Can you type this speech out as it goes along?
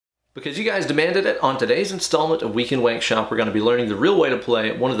Because you guys demanded it, on today's installment of Weekend Wankshop, we're going to be learning the real way to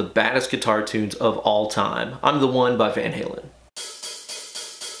play one of the baddest guitar tunes of all time. I'm the One by Van Halen.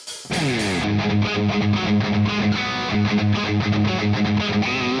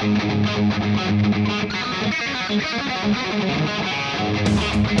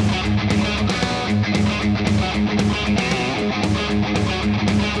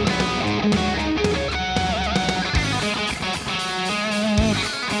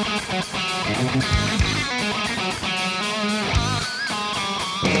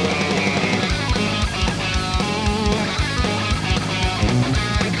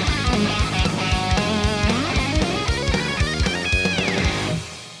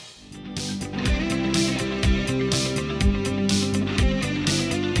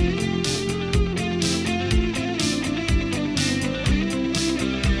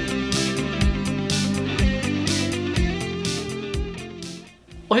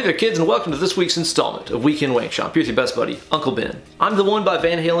 Well, hey there kids, and welcome to this week's installment of Weekend Wankshop. Here's your best buddy, Uncle Ben. I'm the One by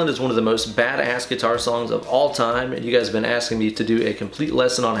Van Halen is one of the most badass guitar songs of all time, and you guys have been asking me to do a complete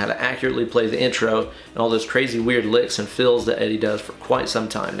lesson on how to accurately play the intro and all those crazy weird licks and fills that Eddie does for quite some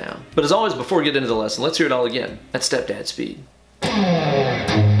time now. But as always, before we get into the lesson, let's hear it all again at stepdad speed.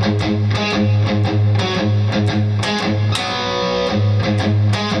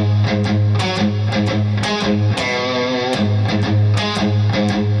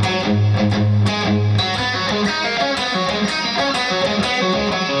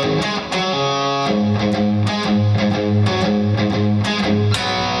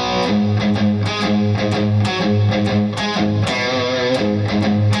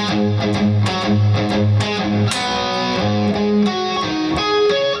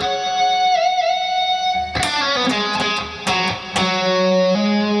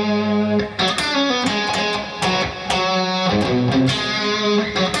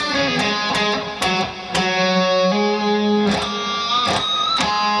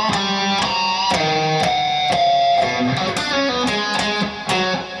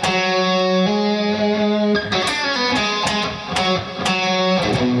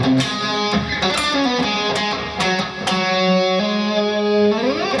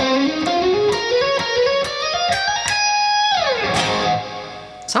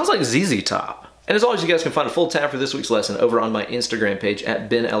 Sounds like ZZ Top. And as always, you guys can find a full tab for this week's lesson over on my Instagram page at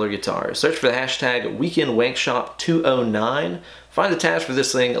BenEllerGuitars. Search for the hashtag WeekendWankshop209. Find the tabs for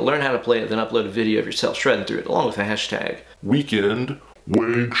this thing, learn how to play it, then upload a video of yourself shredding through it, along with the hashtag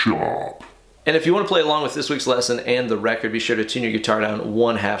WeekendWankshop. And if you want to play along with this week's lesson and the record, be sure to tune your guitar down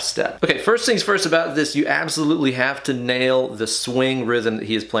 1/2 step. Okay, first things first about this, you absolutely have to nail the swing rhythm that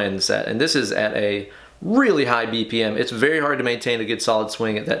he is playing in the set. And this is at a really high BPM. It's very hard to maintain a good solid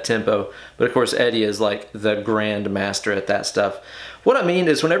swing at that tempo, but of course Eddie is like the grand master at that stuff. What I mean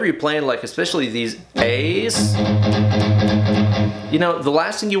is whenever you're playing, like especially these A's, you know, the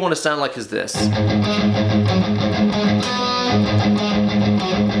last thing you want to sound like is this.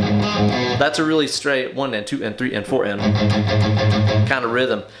 That's a really straight 1 and 2 and 3 and 4 and kind of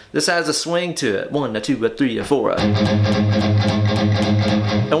rhythm. This has a swing to it. 1 and 2 and 3 and 4.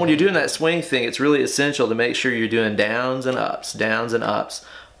 And when you're doing that swing thing, it's really essential to make sure you're doing downs and ups,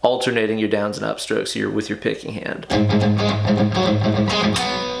 alternating your downs and up strokes here with your picking hand.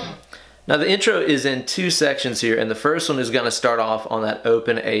 Now the intro is in 2 sections here, and the first one is going to start off on that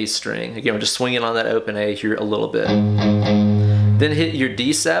open A string. Again, we're just swinging on that open A here a little bit. Then hit your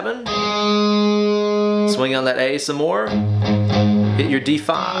D7, swing on that A some more, hit your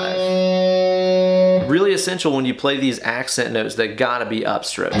D5. Really essential when you play these accent notes, they gotta be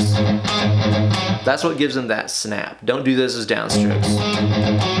upstrokes. That's what gives them that snap. Don't do this as downstrokes.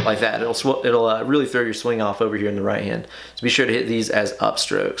 Like that, it'll really throw your swing off over here in the right hand. So be sure to hit these as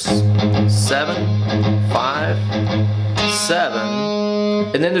upstrokes. 7, 5, 7,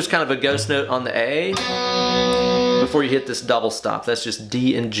 and then there's kind of a ghost note on the A before you hit this double stop. That's just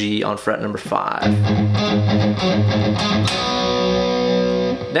D and G on fret number 5.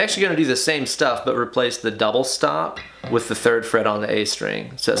 Next you're going to do the same stuff but replace the double stop with the 3rd fret on the A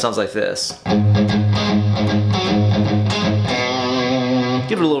string. So it sounds like this.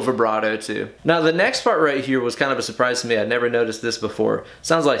 Give it a little vibrato too. Now the next part right here was kind of a surprise to me. I'd never noticed this before.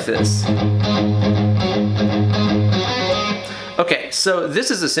 Sounds like this. Okay, so this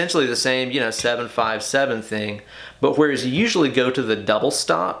is essentially the same, 7, 5, 7 thing, but whereas you usually go to the double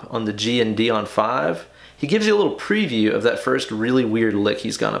stop on the G and D on 5, he gives you a little preview of that first really weird lick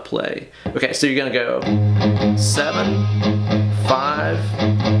he's gonna play. Okay, so you're gonna go 7, 5,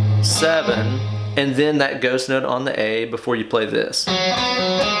 7, and then that ghost note on the A before you play this.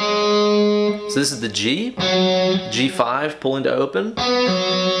 So this is the G, G5, pull into open,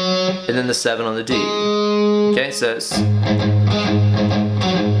 and then the 7 on the D. Okay, so it's...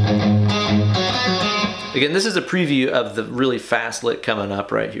 Again, this is a preview of the really fast lick coming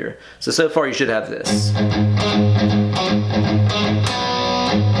up right here. So far you should have this.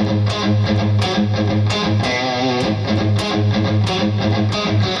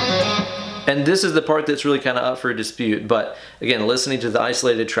 And this is the part that's really kind of up for dispute, but again, listening to the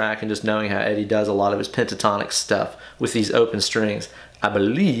isolated track and just knowing how Eddie does a lot of his pentatonic stuff with these open strings, I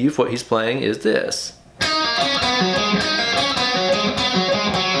believe what he's playing is this.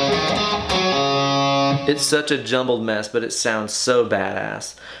 It's such a jumbled mess, but it sounds so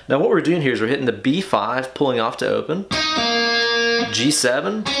badass. Now what we're doing here is we're hitting the B5, pulling off to open,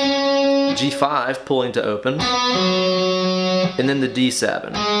 G7, G5, pulling to open, and then the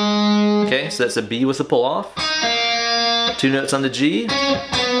D7. Okay, so that's a B with a pull off, 2 notes on the G,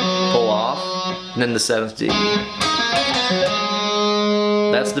 pull off, and then the 7th D.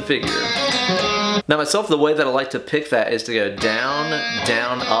 That's the figure. Now myself, the way that I like to pick that is to go down,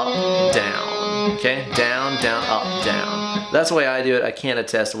 down, up, down. Okay, down, down, up, down. That's the way I do it. I can't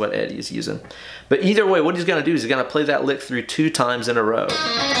attest to what Eddie is using. But either way, what he's gonna do is he's gonna play that lick through 2 times in a row.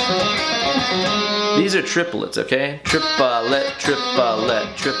 These are triplets, okay? Triplet,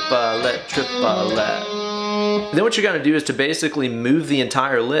 triplet, triplet, triplet. Then what you're gonna do is to basically move the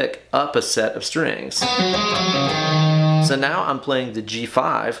entire lick up a set of strings. So now I'm playing the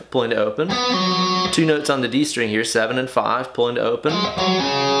G5, pulling to open. 2 notes on the D string here, 7 and 5, pulling to open.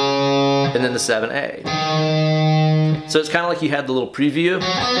 And then the 7A. So it's kind of like you had the little preview.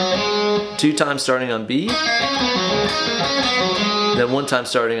 2 times starting on B. Then 1 time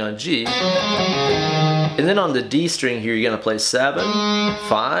starting on G. And then on the D string here, you're going to play 7,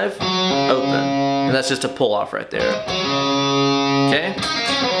 5, open. And that's just a pull off right there. Okay?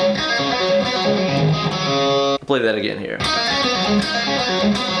 I'll play that again here.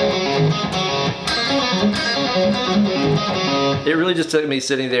 It really just took me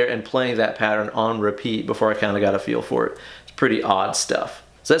sitting there and playing that pattern on repeat before I kind of got a feel for it. It's pretty odd stuff.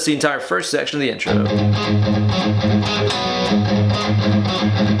 So that's the entire first section of the intro.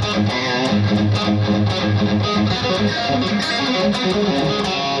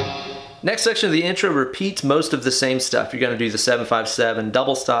 Next section of the intro repeats most of the same stuff. You're going to do the 757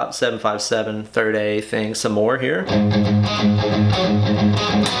 double stop, 757 third A thing some more here.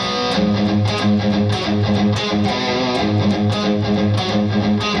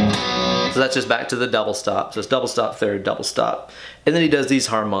 So that's just back to the double stop. So it's double stop, third, double stop. And then he does these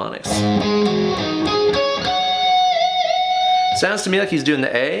harmonics. Sounds to me like he's doing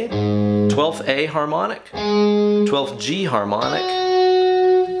the A, 12th A harmonic, 12th G harmonic,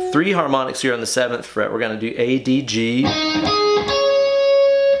 3 harmonics here on the 7th fret. We're going to do A, D, G,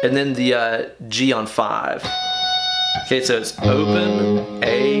 and then the G on 5. Okay, so it's open,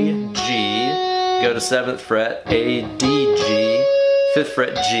 A, G, go to 7th fret, A, D, G, 5th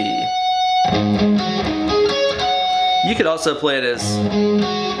fret, G. You could also play it as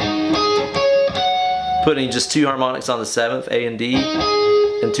putting just 2 harmonics on the 7th, A and D,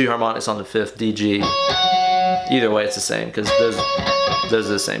 and 2 harmonics on the 5th, D, G. Either way, it's the same because those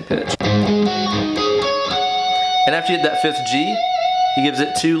are the same pitch. And after you hit that 5th G, he gives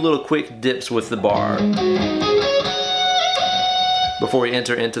it 2 little quick dips with the bar before we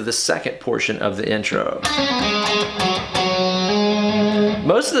enter into the second portion of the intro.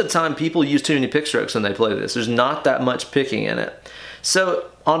 Most of the time people use tuning pick strokes when they play this. There's not that much picking in it. So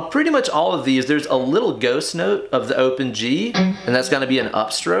on pretty much all of these, there's a little ghost note of the open G, and that's going to be an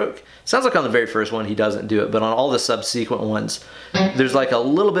upstroke. Sounds like on the very first one he doesn't do it, but on all the subsequent ones, there's like a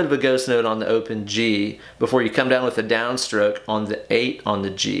little bit of a ghost note on the open G before you come down with a downstroke on the 8 on the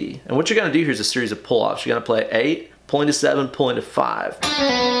G. And what you're going to do here is a series of pull-offs. You're going to play 8, pulling to 7, pulling to 5.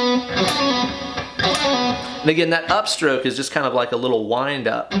 And again, that upstroke is just kind of like a little wind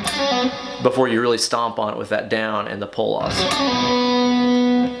up before you really stomp on it with that down and the pull-offs.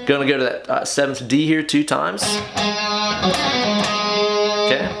 Gonna go to that 7th D here 2 times.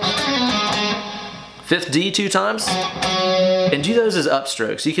 Okay. 5th D 2 times. And do those as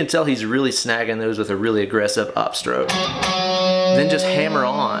upstrokes. You can tell he's really snagging those with a really aggressive upstroke. Then just hammer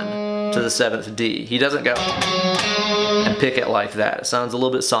on to the 7th D. He doesn't go and pick it like that. It sounds a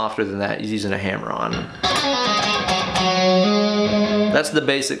little bit softer than that. He's using a hammer on. That's the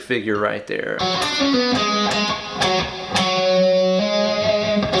basic figure right there.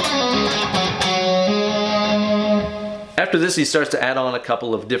 After this, he starts to add on a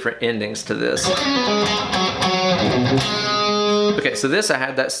couple of different endings to this. Okay, so this, I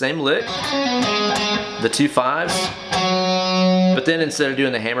had that same lick, the 2 5s, but then instead of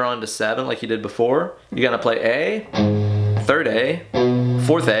doing the hammer on to 7 like you did before, you're gonna play A, 3rd A,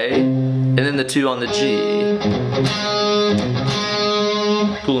 4th A, and then the 2 on the G.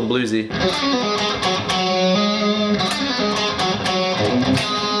 Cool and bluesy.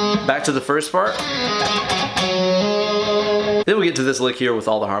 Back to the first part. Then we get to this lick here with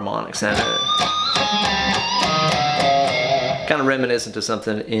all the harmonics in it. Kind of reminiscent to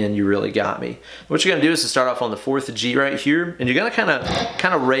something in You Really Got Me. What you're gonna do is to start off on the 4th G right here, and you're gonna kind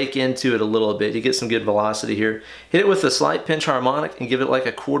of rake into it a little bit. You get some good velocity here. Hit it with a slight pinch harmonic and give it like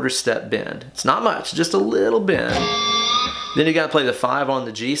a 1/4 step bend. It's not much, just a little bend. Then you gotta play the 5 on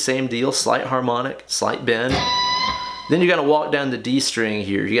the G, same deal, slight harmonic, slight bend. Then you're gonna walk down the D string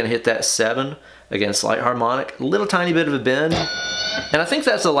here. You're gonna hit that 7, again, slight harmonic, a little tiny bit of a bend. And I think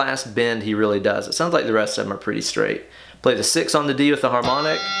that's the last bend he really does. It sounds like the rest of them are pretty straight. Play the 6 on the D with the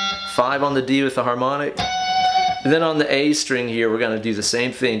harmonic, 5 on the D with the harmonic. And then on the A string here, we're gonna do the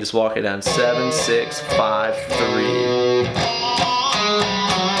same thing, just walk it down 7, 6, 5, 3.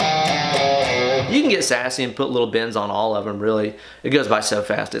 You can get sassy and put little bends on all of them, really. It goes by so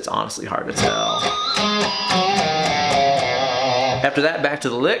fast, it's honestly hard to tell. After that, back to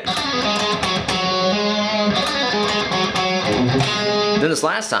the lick. Then this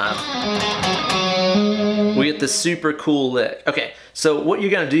last time, we get this super cool lick. Okay, so what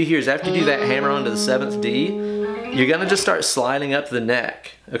you're gonna do here is after you do that hammer onto the 7th D, you're gonna just start sliding up the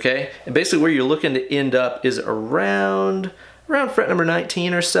neck, okay? And basically where you're looking to end up is around fret number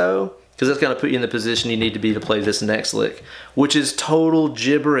 19 or so, because that's gonna put you in the position you need to be to play this next lick, which is total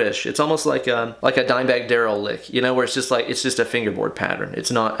gibberish. It's almost like a Dimebag Darrell lick, you know, where it's just a fingerboard pattern.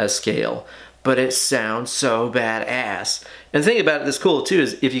 It's not a scale, but it sounds so badass. And the thing about it that's cool too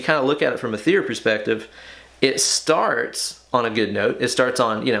is if you kind of look at it from a theory perspective, it starts on a good note. It starts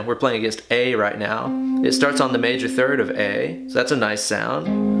on, you know, we're playing against A right now. It starts on the major 3rd of A, so that's a nice sound.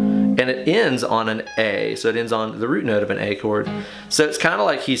 And it ends on an A, so it ends on the root note of an A chord. So it's kind of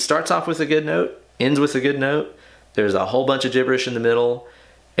like he starts off with a good note, ends with a good note, there's a whole bunch of gibberish in the middle,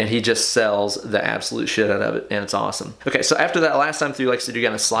 and he just sells the absolute shit out of it, and it's awesome. Okay, so after that last time through, like I said, you're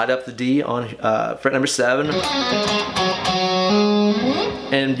gonna slide up the D on fret number 7,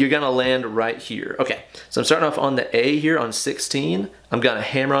 and you're gonna land right here. Okay, so I'm starting off on the A here on 16. I'm gonna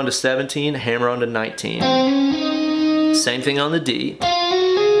hammer onto 17, hammer onto 19. Same thing on the D.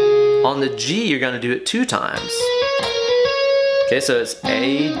 On the G, you're gonna do it 2 times. Okay, so it's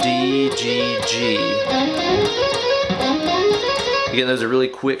A, D, G, G. Again, those are really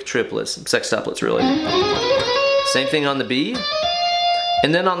quick triplets, sextuplets really. Same thing on the B.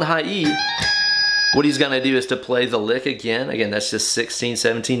 And then on the high E, what he's gonna do is to play the lick again. Again, that's just 16,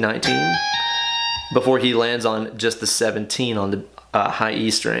 17, 19. Before he lands on just the 17 on the high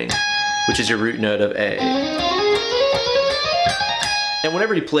E string, which is your root note of A. And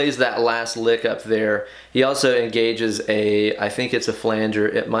whenever he plays that last lick up there, he also engages I think it's a flanger,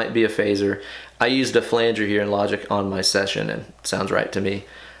 it might be a phaser. I used a flanger here in Logic on my session and it sounds right to me.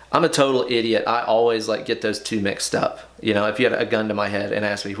 I'm a total idiot. I always get those two mixed up. You know, if you had a gun to my head and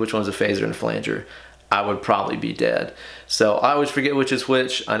asked me which one's a phaser and a flanger, I would probably be dead. So I always forget which is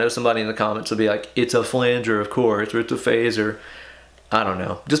which. I know somebody in the comments will be like, it's a flanger, of course, or it's a phaser. I don't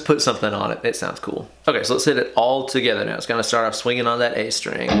know. Just put something on it. It sounds cool. Okay, so let's hit it all together now. It's gonna start off swinging on that A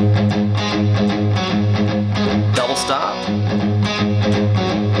string. Double stop.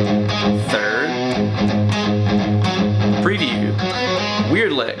 Third. Preview.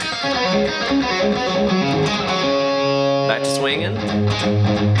 Weird lick. Back to swinging.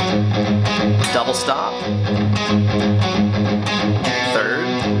 Double stop. Third.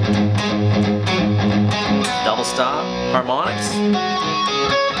 Double stop. Harmonics.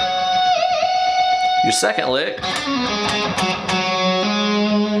 Your second lick.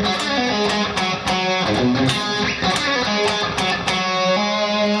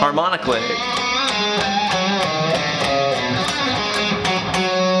 Harmonic lick.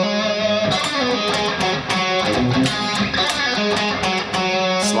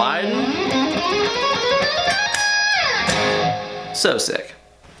 Sliding. So sick.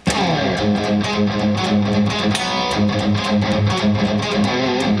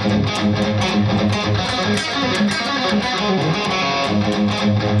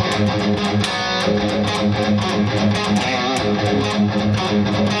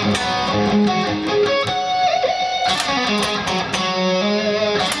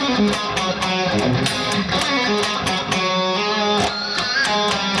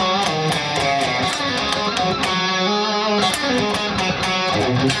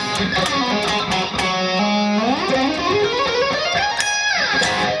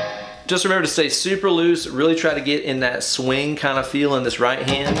 Just remember to stay super loose, really try to get in that swing kind of feel in this right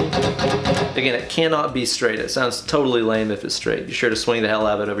hand. Again, it cannot be straight. It sounds totally lame if it's straight. Be sure to swing the hell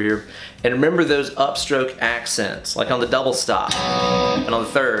out of it over here. And remember those upstroke accents, like on the double stop and on the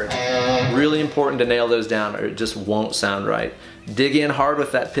third. Really important to nail those down or it just won't sound right. Dig in hard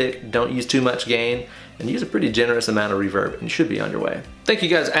with that pick, don't use too much gain, and use a pretty generous amount of reverb, and you should be on your way. Thank you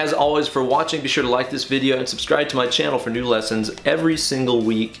guys, as always, for watching. Be sure to like this video and subscribe to my channel for new lessons every single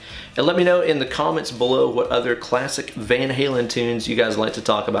week. And let me know in the comments below what other classic Van Halen tunes you guys like to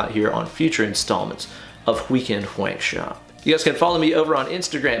talk about here on future installments of Weekend Wankshop. You guys can follow me over on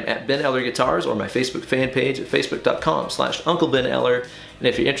Instagram at BenEllerGuitars or my Facebook fan page at facebook.com/UncleBenEller. And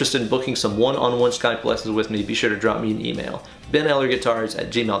if you're interested in booking some one-on-one Skype lessons with me, be sure to drop me an email,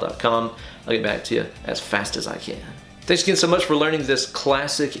 BenEllerGuitars@gmail.com. I'll get back to you as fast as I can. Thanks again so much for learning this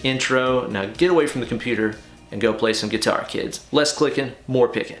classic intro. Now get away from the computer and go play some guitar, kids. Less clicking, more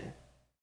picking.